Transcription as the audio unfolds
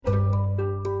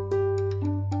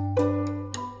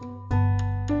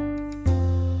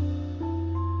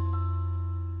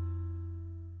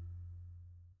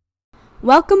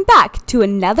Welcome back to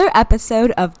another episode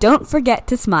of Don't Forget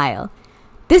to Smile.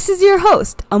 This is your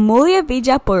host, Amulia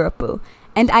Vijapurapu,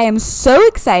 and I am so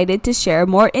excited to share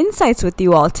more insights with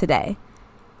you all today.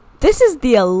 This is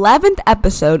the 11th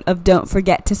episode of Don't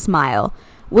Forget to Smile,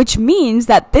 which means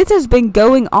that this has been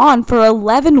going on for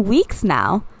 11 weeks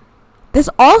now. This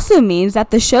also means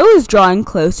that the show is drawing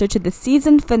closer to the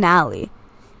season finale.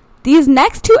 These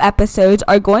next 2 episodes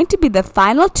are going to be the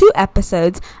final 2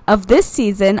 episodes of this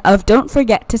season of Don't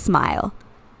Forget to Smile.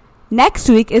 Next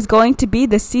week is going to be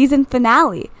the season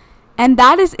finale, and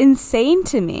that is insane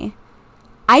to me.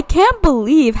 I can't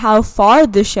believe how far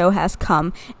the show has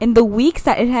come in the weeks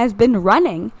that it has been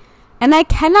running, and I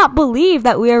cannot believe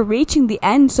that we are reaching the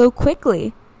end so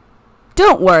quickly.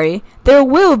 Don't worry, there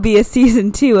will be a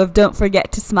season 2 of Don't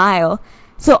Forget to Smile,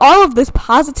 so all of this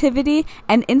positivity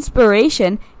and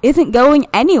inspiration isn't going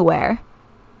anywhere.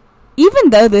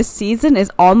 Even though this season is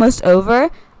almost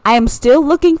over, I am still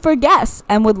looking for guests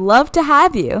and would love to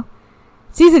have you.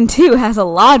 Season 2 has a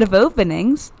lot of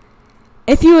openings.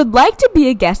 If you would like to be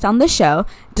a guest on the show,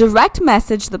 direct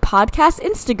message the podcast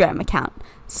Instagram account,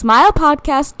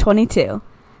 SmilePodcast22.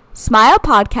 Smile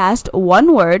Podcast,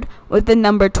 one word, with the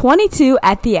number 22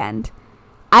 at the end.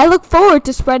 I look forward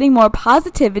to spreading more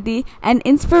positivity and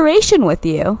inspiration with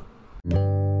you.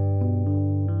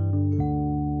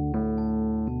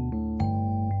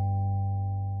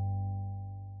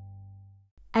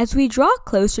 As we draw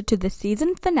closer to the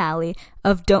season finale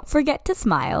of Don't Forget to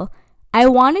Smile, I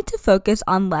wanted to focus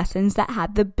on lessons that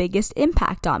had the biggest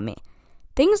impact on me.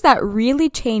 Things that really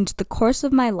changed the course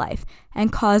of my life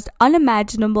and caused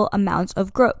unimaginable amounts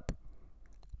of growth.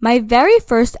 My very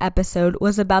first episode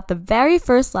was about the very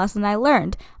first lesson I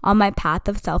learned on my path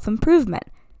of self-improvement,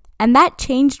 and that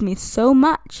changed me so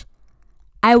much.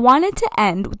 I wanted to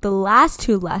end with the last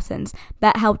 2 lessons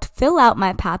that helped fill out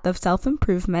my path of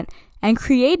self-improvement and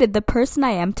created the person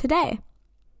I am today.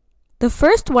 The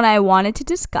first one I wanted to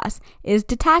discuss is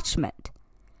detachment.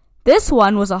 This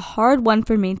one was a hard one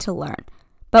for me to learn,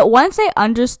 but once I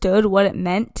understood what it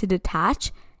meant to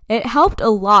detach, it helped a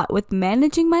lot with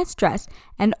managing my stress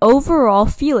and overall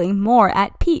feeling more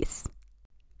at peace.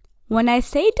 When I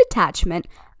say detachment,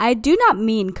 I do not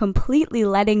mean completely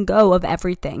letting go of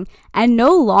everything and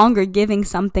no longer giving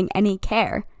something any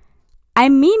care. I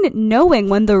mean knowing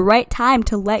when the right time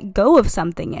to let go of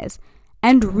something is,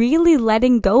 and really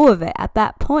letting go of it at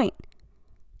that point.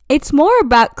 It's more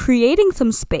about creating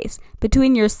some space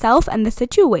between yourself and the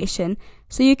situation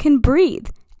so you can breathe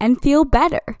and feel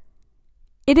better.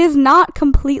 It is not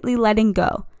completely letting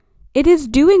go. It is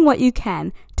doing what you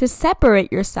can to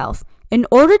separate yourself in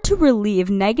order to relieve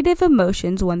negative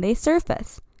emotions when they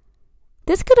surface.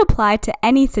 This could apply to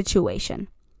any situation.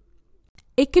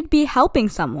 It could be helping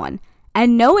someone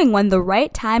and knowing when the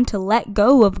right time to let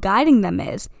go of guiding them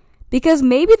is, because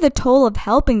maybe the toll of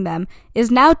helping them is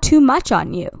now too much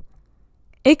on you.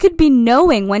 It could be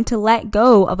knowing when to let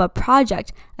go of a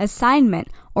project, assignment,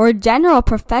 or a general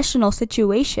professional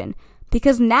situation,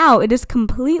 because now it is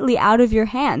completely out of your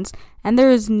hands and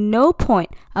there is no point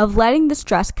of letting the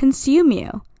stress consume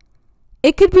you.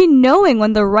 It could be knowing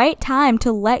when the right time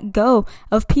to let go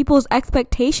of people's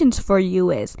expectations for you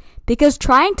is, because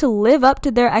trying to live up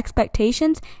to their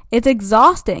expectations is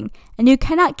exhausting and you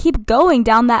cannot keep going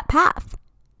down that path.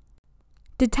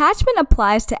 Detachment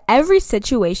applies to every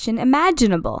situation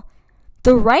imaginable.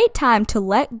 The right time to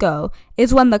let go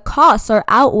is when the costs are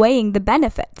outweighing the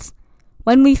benefits.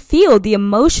 When we feel the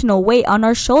emotional weight on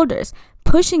our shoulders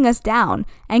pushing us down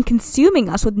and consuming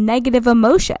us with negative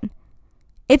emotion.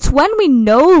 It's when we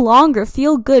no longer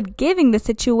feel good giving the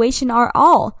situation our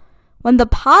all, when the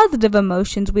positive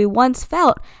emotions we once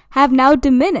felt have now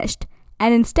diminished,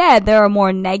 and instead there are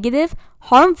more negative,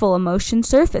 harmful emotions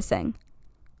surfacing.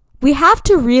 We have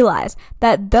to realize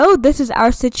that though this is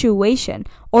our situation,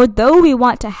 or though we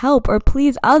want to help or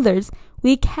please others,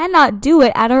 we cannot do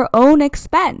it at our own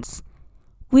expense.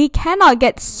 We cannot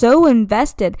get so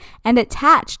invested and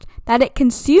attached that it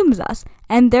consumes us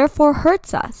and therefore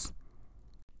hurts us.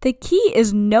 The key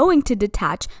is knowing to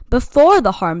detach before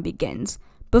the harm begins,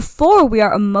 before we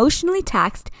are emotionally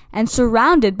taxed and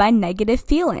surrounded by negative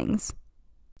feelings.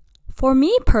 For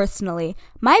me personally,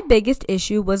 my biggest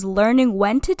issue was learning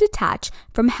when to detach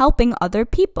from helping other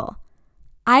people.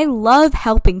 I love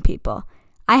helping people.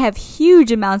 I have huge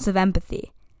amounts of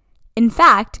empathy. In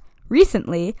fact,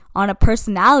 recently, on a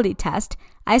personality test,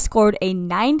 I scored a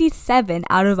 97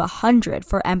 out of 100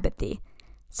 for empathy.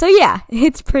 So yeah,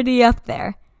 it's pretty up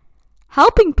there.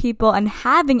 Helping people and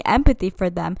having empathy for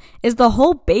them is the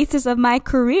whole basis of my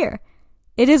career.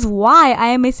 It is why I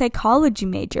am a psychology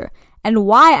major and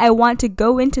why I want to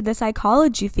go into the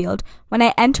psychology field when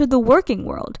I enter the working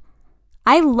world.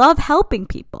 I love helping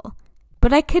people,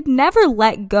 but I could never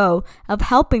let go of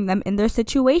helping them in their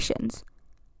situations.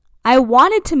 I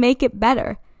wanted to make it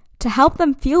better, to help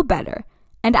them feel better,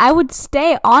 and I would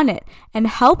stay on it and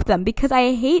help them because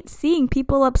I hate seeing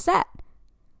people upset.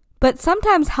 But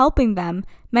sometimes helping them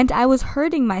meant I was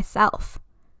hurting myself.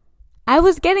 I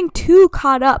was getting too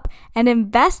caught up and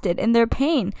invested in their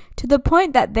pain to the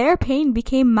point that their pain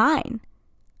became mine.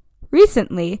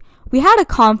 Recently, we had a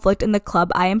conflict in the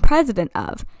club I am president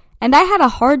of, and I had a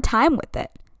hard time with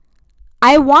it.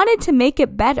 I wanted to make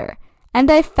it better, and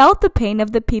I felt the pain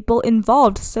of the people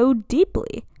involved so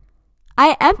deeply.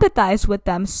 I empathized with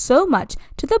them so much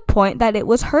to the point that it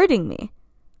was hurting me.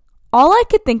 All I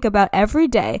could think about every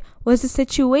day was the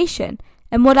situation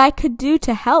and what I could do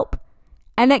to help,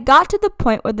 and it got to the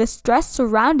point where the stress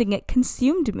surrounding it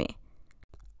consumed me.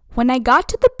 When I got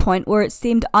to the point where it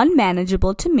seemed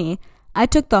unmanageable to me, I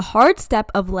took the hard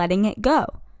step of letting it go.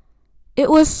 It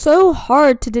was so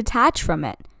hard to detach from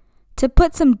it, to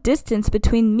put some distance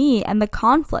between me and the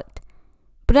conflict,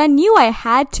 but I knew I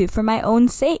had to for my own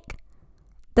sake.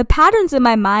 The patterns in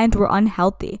my mind were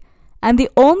unhealthy, and the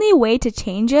only way to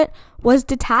change it was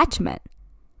detachment.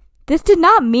 This did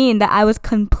not mean that I was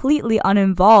completely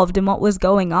uninvolved in what was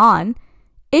going on.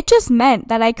 It just meant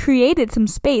that I created some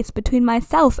space between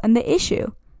myself and the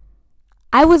issue.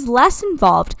 I was less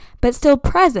involved, but still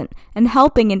present and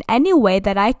helping in any way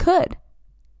that I could.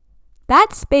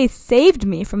 That space saved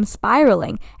me from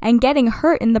spiraling and getting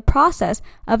hurt in the process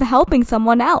of helping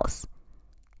someone else.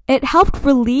 It helped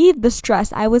relieve the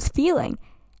stress I was feeling,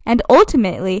 and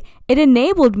ultimately, it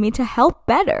enabled me to help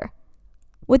better.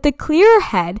 With a clearer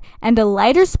head and a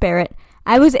lighter spirit,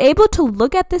 I was able to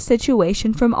look at the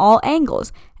situation from all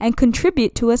angles and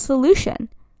contribute to a solution.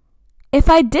 If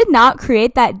I did not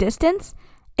create that distance,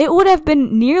 it would have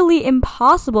been nearly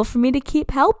impossible for me to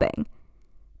keep helping.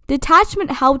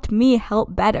 Detachment helped me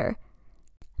help better.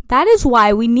 That is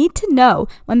why we need to know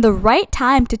when the right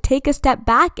time to take a step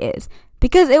back is,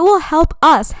 because it will help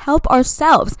us help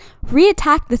ourselves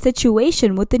reattack the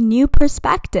situation with a new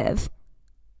perspective.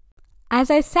 As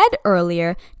I said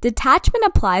earlier, detachment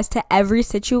applies to every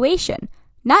situation,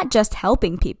 not just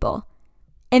helping people.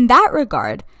 In that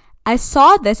regard, I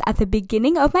saw this at the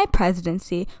beginning of my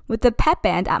presidency with the pep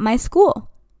band at my school.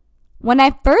 When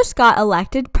I first got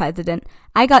elected president,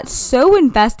 I got so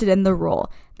invested in the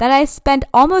role that I spent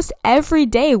almost every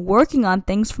day working on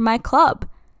things for my club.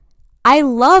 I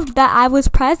loved that I was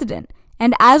president,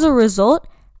 and as a result,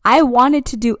 I wanted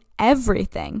to do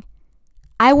everything.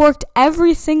 I worked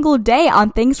every single day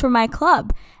on things for my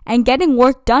club and getting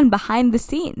work done behind the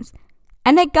scenes.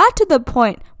 And it got to the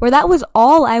point where that was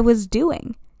all I was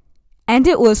doing. And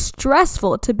it was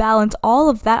stressful to balance all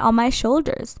of that on my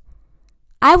shoulders.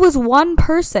 I was one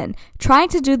person trying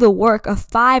to do the work of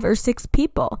 5 or 6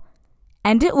 people.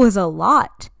 And it was a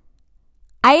lot.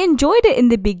 I enjoyed it in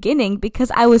the beginning because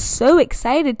I was so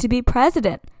excited to be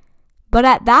president. But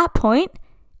at that point,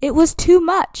 it was too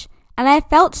much. And I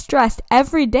felt stressed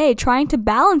every day trying to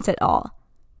balance it all.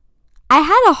 I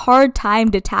had a hard time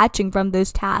detaching from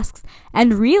those tasks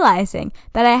and realizing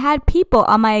that I had people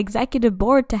on my executive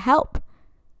board to help.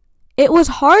 It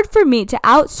was hard for me to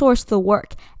outsource the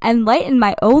work and lighten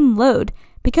my own load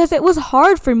because it was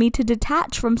hard for me to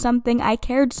detach from something I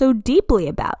cared so deeply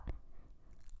about.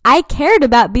 I cared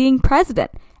about being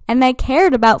president, and I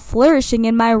cared about flourishing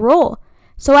in my role,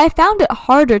 so I found it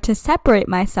harder to separate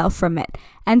myself from it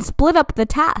and split up the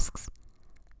tasks.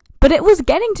 But it was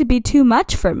getting to be too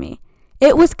much for me.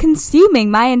 It was consuming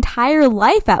my entire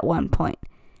life at one point,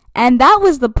 and that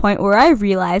was the point where I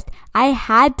realized I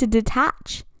had to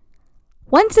detach.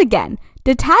 Once again,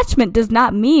 detachment does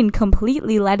not mean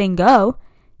completely letting go.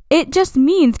 It just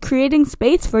means creating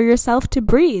space for yourself to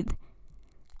breathe.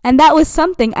 And that was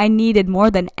something I needed more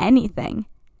than anything.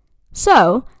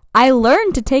 So, I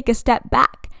learned to take a step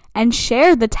back and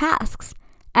share the tasks,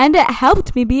 and it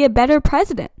helped me be a better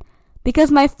president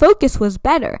because my focus was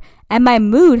better and my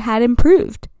mood had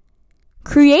improved.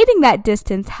 Creating that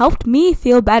distance helped me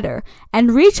feel better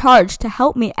and recharge to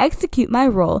help me execute my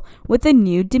role with a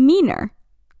new demeanor.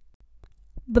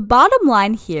 The bottom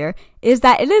line here is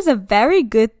that it is a very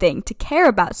good thing to care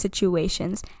about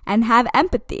situations and have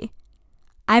empathy.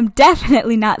 I'm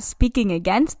definitely not speaking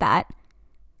against that.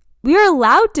 We are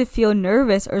allowed to feel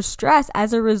nervous or stressed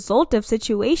as a result of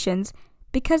situations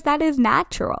because that is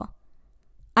natural.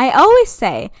 I always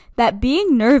say that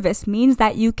being nervous means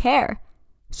that you care,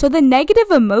 so the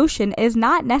negative emotion is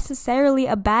not necessarily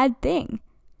a bad thing.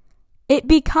 It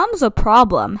becomes a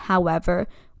problem, however,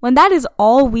 when that is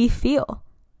all we feel.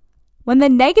 When the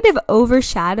negative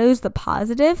overshadows the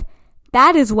positive,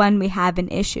 that is when we have an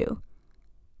issue.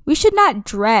 We should not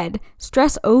dread,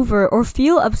 stress over, or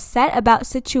feel upset about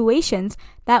situations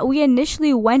that we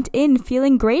initially went in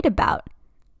feeling great about.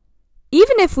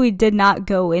 Even if we did not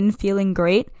go in feeling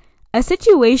great, a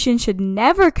situation should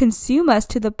never consume us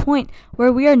to the point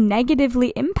where we are negatively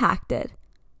impacted.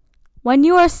 When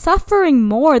you are suffering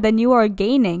more than you are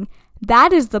gaining,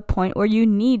 that is the point where you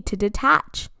need to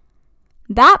detach.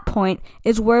 That point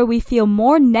is where we feel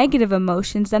more negative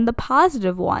emotions than the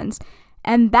positive ones,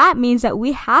 and that means that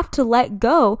we have to let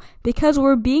go because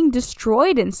we're being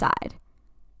destroyed inside.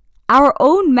 Our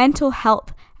own mental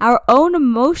health, our own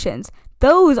emotions,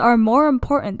 those are more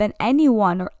important than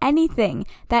anyone or anything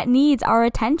that needs our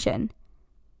attention.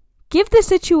 Give the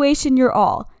situation your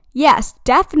all. Yes,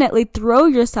 definitely throw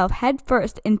yourself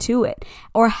headfirst into it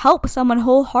or help someone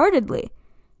wholeheartedly.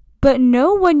 But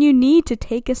know when you need to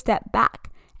take a step back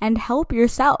and help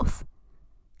yourself.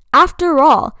 After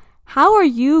all, how are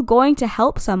you going to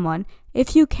help someone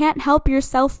if you can't help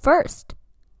yourself first?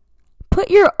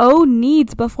 Put your own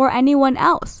needs before anyone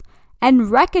else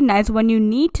and recognize when you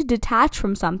need to detach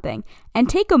from something and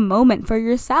take a moment for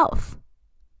yourself.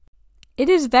 It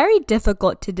is very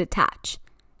difficult to detach.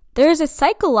 There is a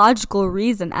psychological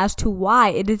reason as to why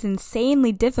it is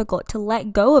insanely difficult to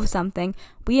let go of something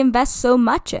we invest so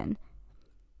much in.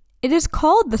 It is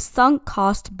called the sunk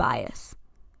cost bias.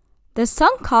 The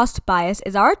sunk cost bias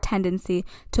is our tendency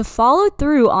to follow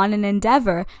through on an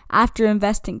endeavor after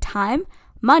investing time,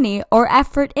 money, or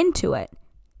effort into it.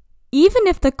 Even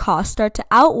if the costs start to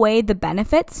outweigh the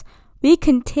benefits, we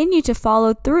continue to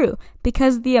follow through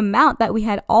because the amount that we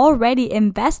had already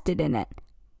invested in it.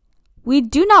 We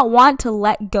do not want to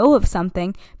let go of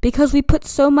something because we put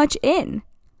so much in.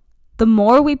 The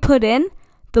more we put in,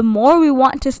 the more we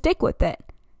want to stick with it,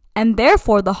 and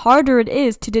therefore the harder it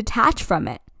is to detach from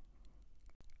it.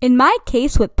 In my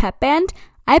case with Pep Band,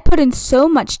 I put in so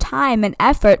much time and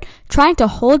effort trying to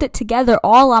hold it together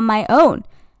all on my own,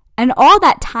 and all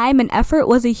that time and effort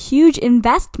was a huge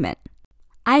investment.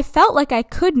 I felt like I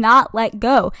could not let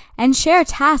go and share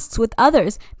tasks with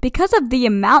others because of the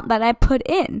amount that I put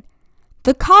in.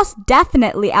 The cost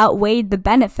definitely outweighed the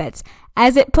benefits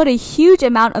as it put a huge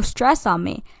amount of stress on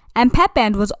me, and Pep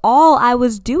Band was all I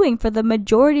was doing for the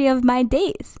majority of my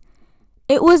days.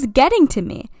 It was getting to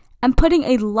me and putting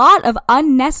a lot of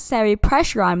unnecessary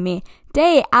pressure on me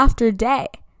day after day.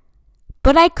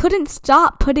 But I couldn't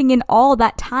stop putting in all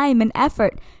that time and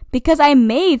effort because I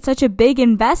made such a big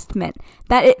investment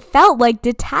that it felt like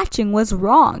detaching was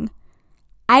wrong.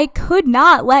 I could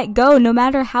not let go no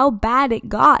matter how bad it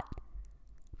got.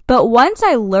 But once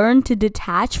I learned to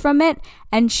detach from it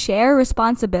and share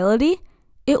responsibility,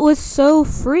 it was so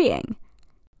freeing.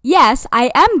 Yes,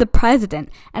 I am the president,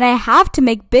 and I have to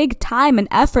make big time and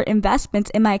effort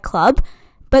investments in my club,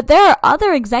 but there are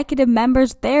other executive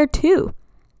members there too.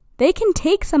 They can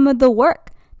take some of the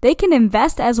work. They can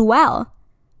invest as well.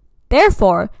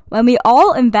 Therefore, when we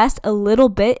all invest a little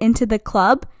bit into the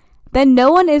club, then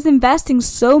no one is investing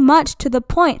so much to the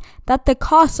point that the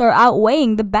costs are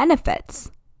outweighing the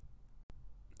benefits.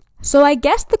 So I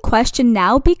guess the question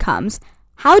now becomes,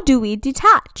 how do we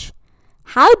detach?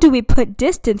 How do we put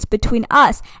distance between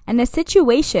us and a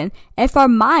situation if our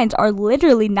minds are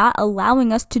literally not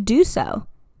allowing us to do so?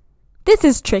 This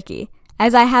is tricky,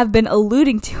 as I have been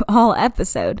alluding to all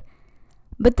episode.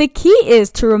 But the key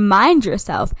is to remind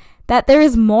yourself that there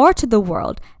is more to the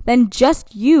world than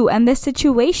just you and this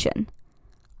situation.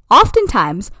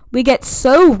 Oftentimes, we get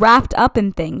so wrapped up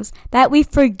in things that we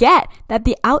forget that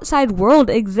the outside world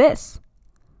exists.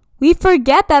 We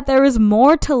forget that there is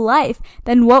more to life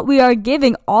than what we are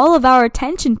giving all of our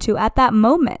attention to at that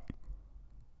moment.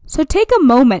 So take a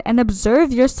moment and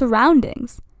observe your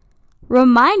surroundings.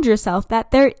 Remind yourself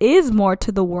that there is more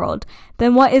to the world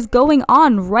than what is going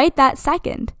on right that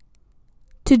second.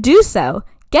 To do so,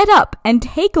 get up and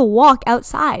take a walk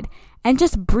outside and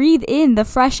just breathe in the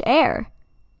fresh air.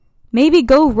 Maybe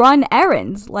go run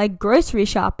errands like grocery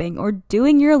shopping or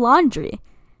doing your laundry.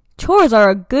 Chores are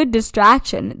a good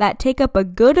distraction that take up a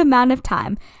good amount of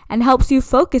time and helps you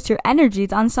focus your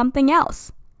energies on something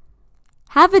else.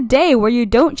 Have a day where you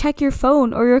don't check your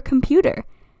phone or your computer.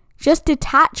 Just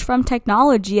detach from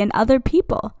technology and other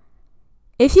people.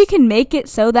 If you can make it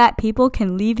so that people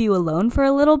can leave you alone for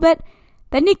a little bit,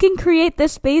 then you can create the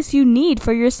space you need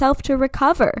for yourself to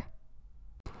recover.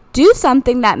 Do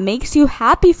something that makes you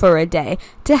happy for a day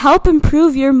to help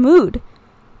improve your mood.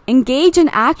 Engage in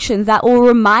actions that will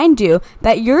remind you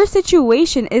that your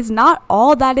situation is not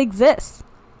all that exists.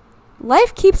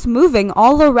 Life keeps moving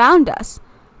all around us,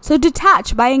 so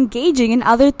detach by engaging in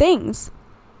other things.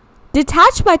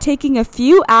 Detach by taking a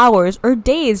few hours or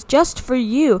days just for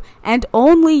you and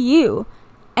only you.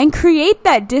 And create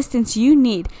that distance you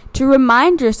need to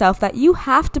remind yourself that you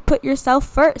have to put yourself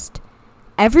first.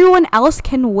 Everyone else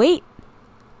can wait.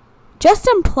 Just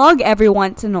unplug every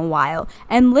once in a while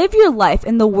and live your life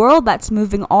in the world that's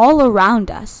moving all around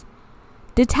us.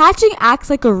 Detaching acts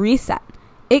like a reset.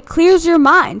 It clears your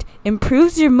mind,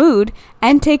 improves your mood,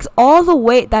 and takes all the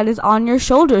weight that is on your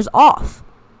shoulders off.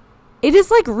 It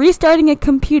is like restarting a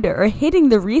computer or hitting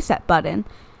the reset button.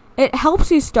 It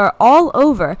helps you start all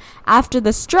over after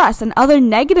the stress and other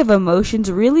negative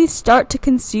emotions really start to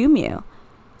consume you.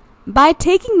 By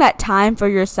taking that time for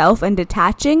yourself and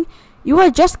detaching, you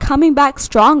are just coming back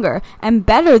stronger and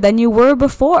better than you were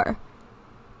before.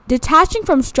 Detaching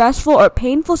from stressful or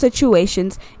painful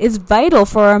situations is vital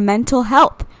for our mental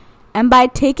health, and by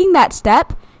taking that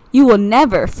step, you will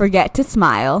never forget to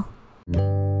smile.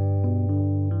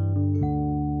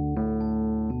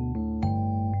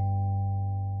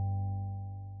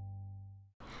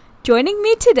 Joining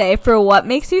me today for What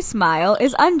Makes You Smile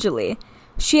is Anjali.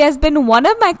 She has been one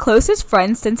of my closest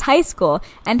friends since high school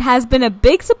and has been a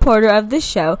big supporter of this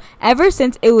show ever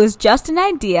since it was just an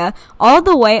idea all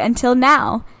the way until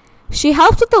now. She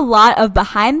helps with a lot of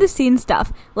behind-the-scenes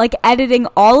stuff, like editing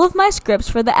all of my scripts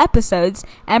for the episodes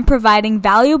and providing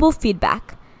valuable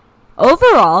feedback.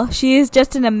 Overall, she is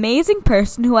just an amazing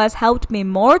person who has helped me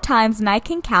more times than I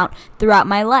can count throughout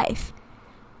my life.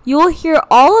 You will hear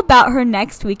all about her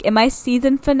next week in my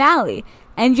season finale,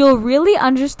 and you'll really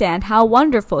understand how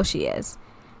wonderful she is.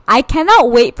 I cannot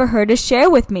wait for her to share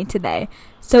with me today.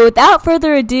 So without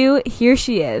further ado, here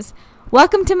she is.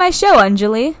 Welcome to my show,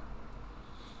 Anjali.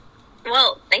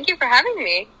 Well, thank you for having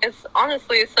me. It's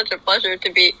honestly such a pleasure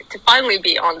to finally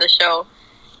be on the show,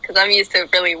 because I'm used to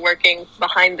really working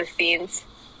behind the scenes.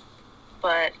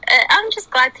 But I'm just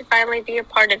glad to finally be a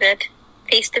part of it,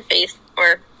 face to face,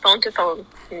 or phone to phone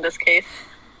in this case.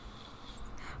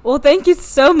 Well, thank you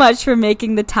so much for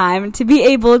making the time to be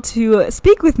able to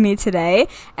speak with me today.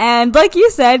 And like you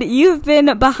said, you've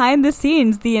been behind the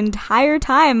scenes the entire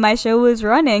time my show was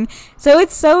running. So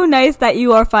it's so nice that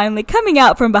you are finally coming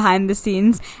out from behind the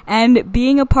scenes and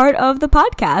being a part of the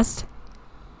podcast.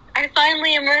 I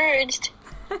finally emerged.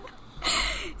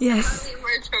 Yes. I finally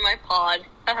emerged from my pod.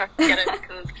 Get it?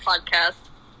 Because it's a podcast.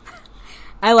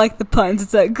 I like the puns.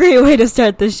 It's a great way to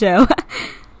start the show.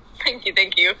 Thank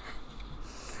you.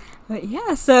 But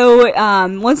yeah, so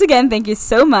once again, thank you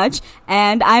so much.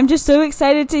 And I'm just so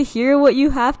excited to hear what you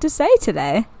have to say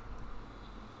today.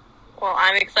 Well,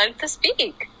 I'm excited to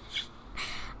speak.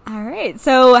 All right.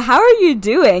 So how are you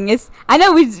doing? I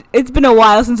know it's been a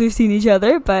while since we've seen each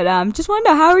other, but just want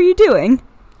to know, how are you doing?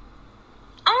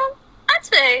 I'd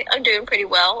say I'm doing pretty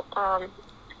well.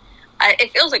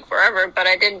 It feels like forever, but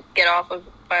I did get off of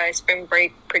my spring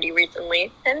break pretty recently,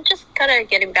 and just kind of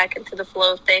getting back into the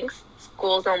flow of things.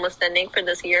 School's almost ending for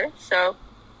this year, so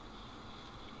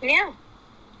yeah.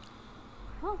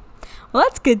 Oh. Well,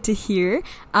 that's good to hear.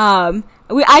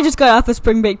 I just got off of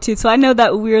spring break too, so I know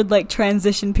that weird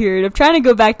transition period of trying to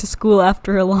go back to school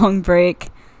after a long break.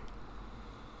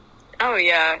 Oh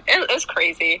yeah, it's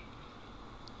crazy.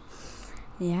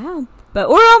 Yeah. But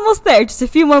we're almost there. Just a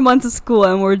few more months of school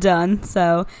and we're done.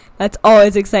 So that's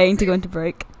always exciting to go into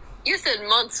break. You said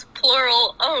months,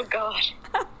 plural. Oh, God.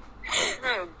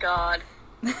 Oh, God.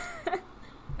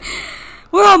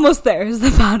 We're almost there is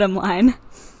the bottom line.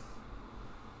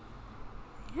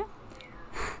 Yeah,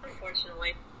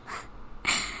 unfortunately.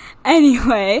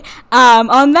 Anyway,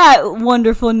 on that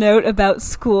wonderful note about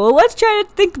school, let's try to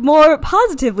think more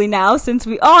positively now, since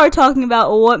we are talking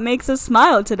about what makes us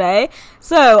smile today.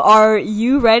 So, are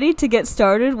you ready to get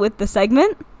started with the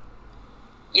segment?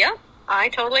 Yeah, I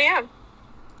totally am.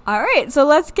 Alright, so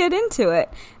let's get into it.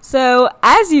 So,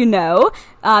 as you know,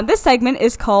 this segment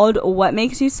is called What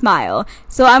Makes You Smile.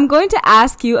 So I'm going to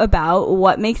ask you about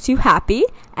what makes you happy,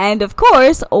 and of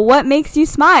course, what makes you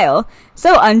smile.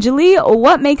 So Anjali,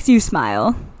 what makes you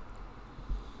smile?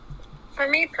 For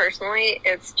me personally,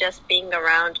 it's just being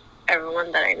around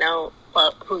everyone that I know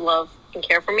who love and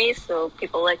care for me. So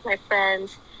people like my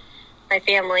friends, my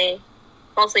family,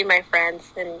 mostly my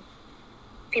friends, and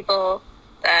people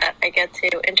that I get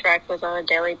to interact with on a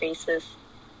daily basis.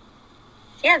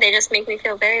 Yeah, they just make me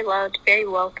feel very loved, very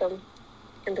welcome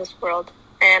in this world.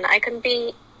 And I couldn't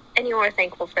be any more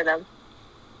thankful for them.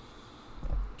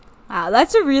 Wow,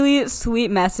 that's a really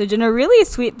sweet message and a really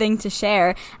sweet thing to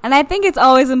share. And I think it's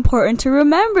always important to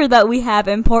remember that we have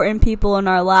important people in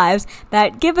our lives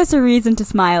that give us a reason to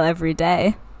smile every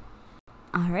day.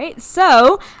 All right.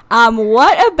 So,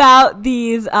 what about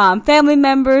these family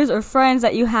members or friends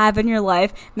that you have in your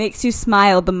life makes you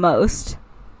smile the most?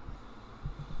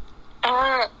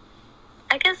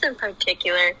 I guess in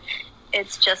particular,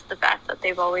 it's just the fact that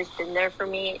they've always been there for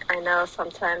me. I know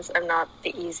sometimes I'm not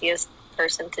the easiest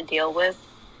person to deal with,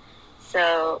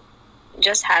 so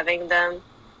just having them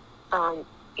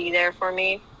be there for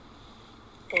me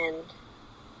and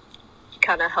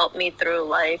kind of help me through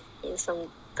life,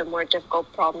 the more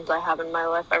difficult problems I have in my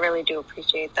life, I really do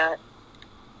appreciate that.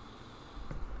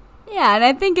 Yeah, and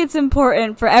I think it's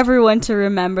important for everyone to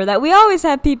remember that we always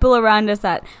have people around us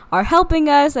that are helping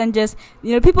us and just,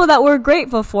 people that we're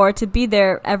grateful for to be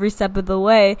there every step of the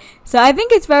way. So I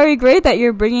think it's very great that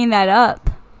you're bringing that up.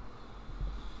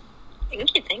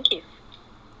 Thank you.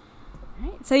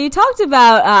 Right. So you talked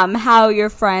about how your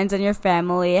friends and your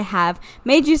family have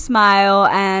made you smile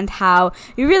and how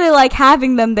you really like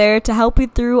having them there to help you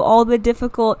through all the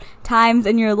difficult times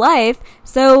in your life.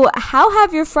 So how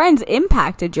have your friends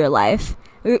impacted your life?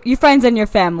 Your friends and your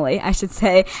family, I should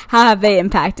say. How have they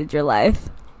impacted your life?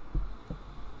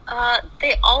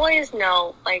 They always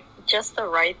know, just the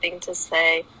right thing to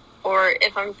say. Or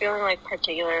if I'm feeling,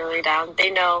 particularly down, they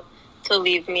know to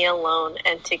leave me alone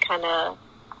and to kind of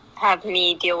have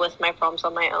me deal with my problems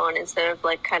on my own instead of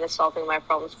kind of solving my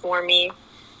problems for me,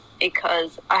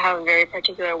 because I have a very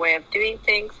particular way of doing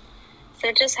things.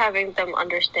 So just having them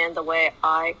understand the way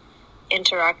I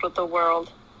interact with the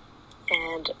world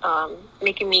and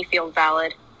making me feel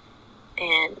valid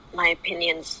and my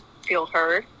opinions feel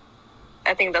heard,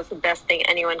 I think that's the best thing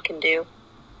anyone can do.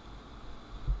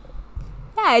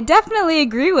 Yeah, I definitely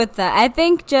agree with that. I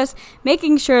think just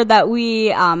making sure that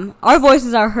we, our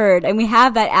voices are heard and we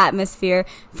have that atmosphere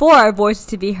for our voices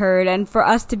to be heard and for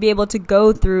us to be able to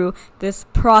go through this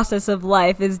process of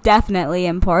life is definitely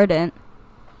important.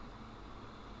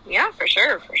 Yeah, for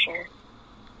sure.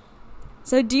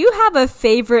 So do you have a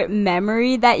favorite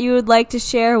memory that you would like to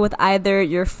share with either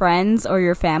your friends or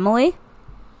your family?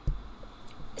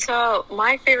 So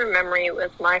my favorite memory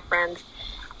with my friends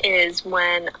is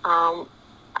when,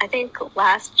 I think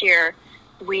last year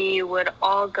we would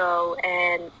all go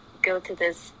to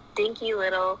this dinky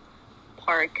little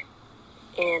park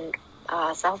in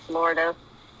South Florida,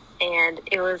 and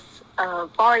it was a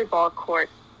volleyball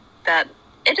court that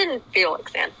it didn't feel like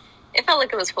sand. It felt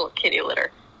like it was full of kitty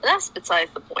litter, but that's besides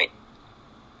the point.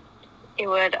 We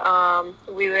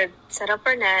would set up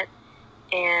our net,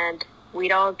 and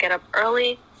we'd all get up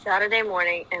early Saturday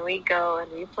morning, and we'd go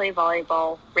and we'd play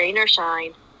volleyball, rain or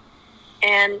shine.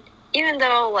 And even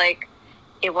though,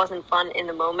 it wasn't fun in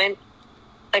the moment,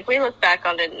 we look back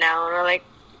on it now and we're like,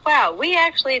 wow, we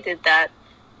actually did that.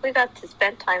 We got to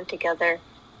spend time together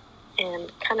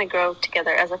and kind of grow together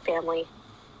as a family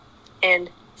and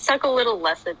suck a little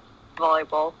less at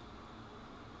volleyball.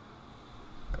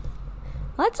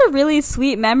 That's a really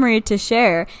sweet memory to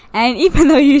share. And even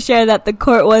though you share that the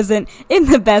court wasn't in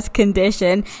the best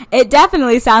condition, it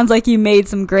definitely sounds like you made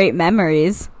some great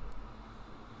memories.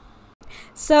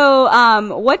 So,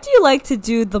 what do you like to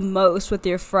do the most with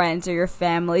your friends or your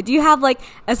family? Do you have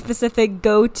a specific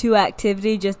go-to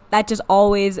activity that just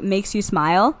always makes you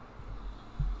smile?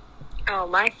 Oh,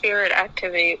 my favorite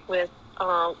activity with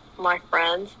my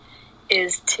friends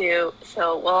is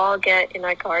so we'll all get in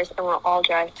our cars and we'll all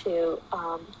drive to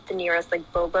the nearest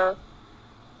boba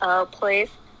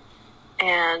place.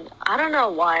 And I don't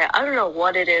know why. I don't know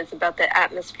what it is about the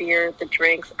atmosphere, the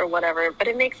drinks, or whatever, but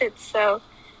it makes it so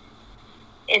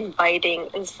inviting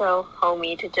and so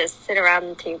homey to just sit around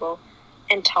the table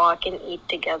and talk and eat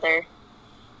together.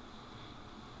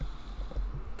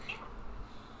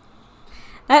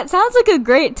 That sounds like a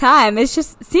great time. It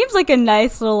just seems like a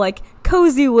nice little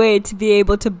cozy way to be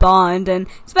able to bond and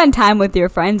spend time with your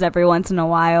friends every once in a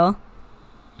while.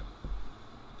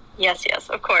 Yes,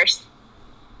 of course.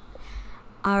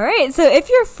 All right, so if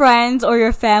your friends or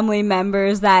your family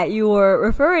members that you were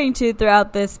referring to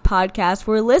throughout this podcast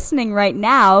were listening right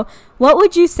now, what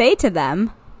would you say to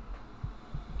them?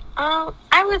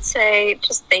 I would say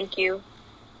just thank you.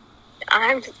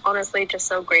 I'm honestly just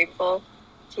so grateful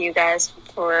to you guys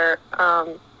for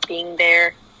being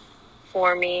there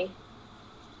for me.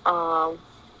 I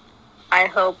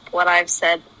hope what I've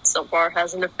said so far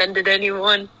hasn't offended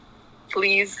anyone.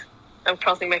 Please. I'm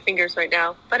crossing my fingers right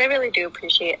now, but I really do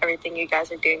appreciate everything you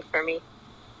guys are doing for me.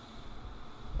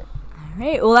 All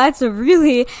right, well, that's a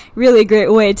really, really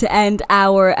great way to end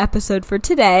our episode for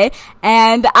today,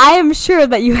 and I am sure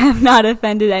that you have not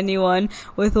offended anyone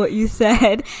with what you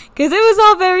said, because it was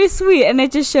all very sweet, and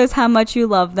it just shows how much you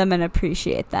love them and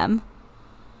appreciate them.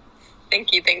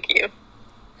 Thank you.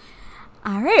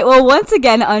 All right. Well, once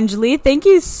again, Anjali, thank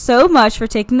you so much for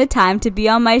taking the time to be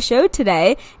on my show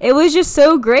today. It was just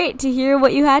so great to hear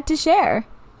what you had to share.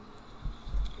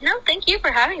 No, thank you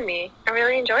for having me. I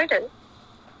really enjoyed it.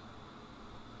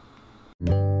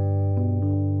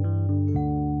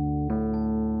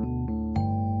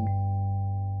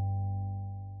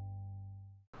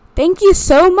 Thank you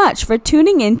so much for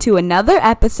tuning in to another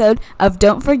episode of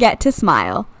Don't Forget to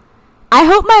Smile. I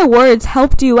hope my words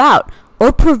helped you out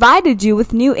or provided you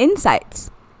with new insights.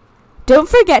 Don't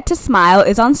Forget to Smile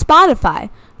is on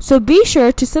Spotify, so be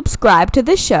sure to subscribe to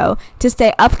the show to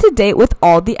stay up to date with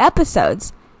all the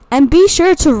episodes, and be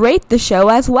sure to rate the show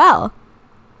as well.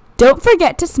 Don't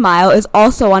Forget to Smile is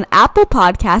also on Apple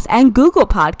Podcasts and Google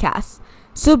Podcasts,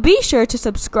 so be sure to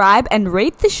subscribe and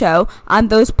rate the show on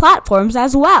those platforms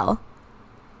as well.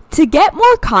 To get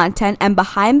more content and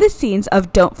behind the scenes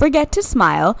of Don't Forget to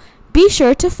Smile, be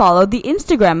sure to follow the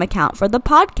Instagram account for the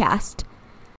podcast.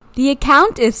 The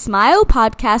account is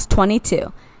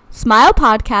SmilePodcast22. Smile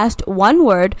Podcast, one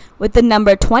word, with the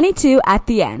number 22 at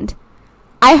the end.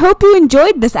 I hope you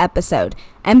enjoyed this episode,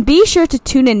 and be sure to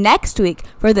tune in next week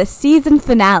for the season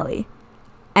finale.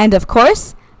 And of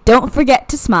course, don't forget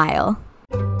to smile.